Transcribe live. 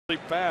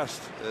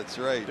fast. That's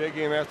right. Day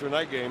game after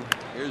night game.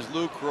 Here's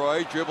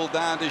Lucroy, dribble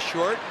down to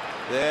short.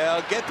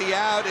 They'll get the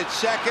out at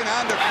second,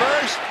 on to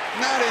first.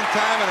 Not in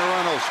time, and a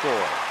run will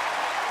score.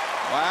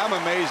 Wow, I'm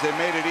amazed they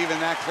made it even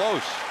that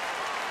close.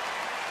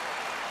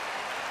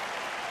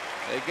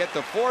 They get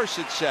the force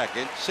at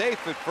second.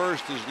 Safe at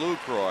first is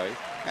Lucroy,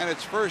 and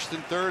it's first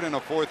and third in a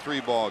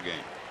 4-3 ball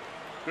game.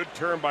 Good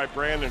turn by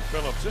Brandon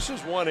Phillips. This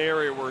is one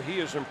area where he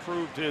has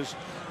improved his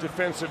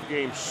defensive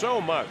game so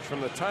much from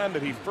the time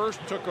that he first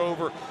took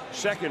over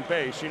second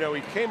base. You know,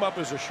 he came up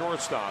as a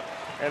shortstop,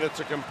 and it's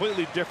a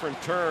completely different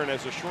turn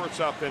as a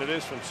shortstop than it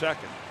is from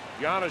second.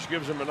 Giannis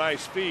gives him a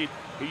nice feed.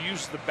 He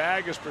used the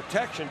bag as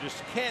protection,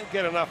 just can't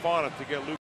get enough on it to get Lucroy.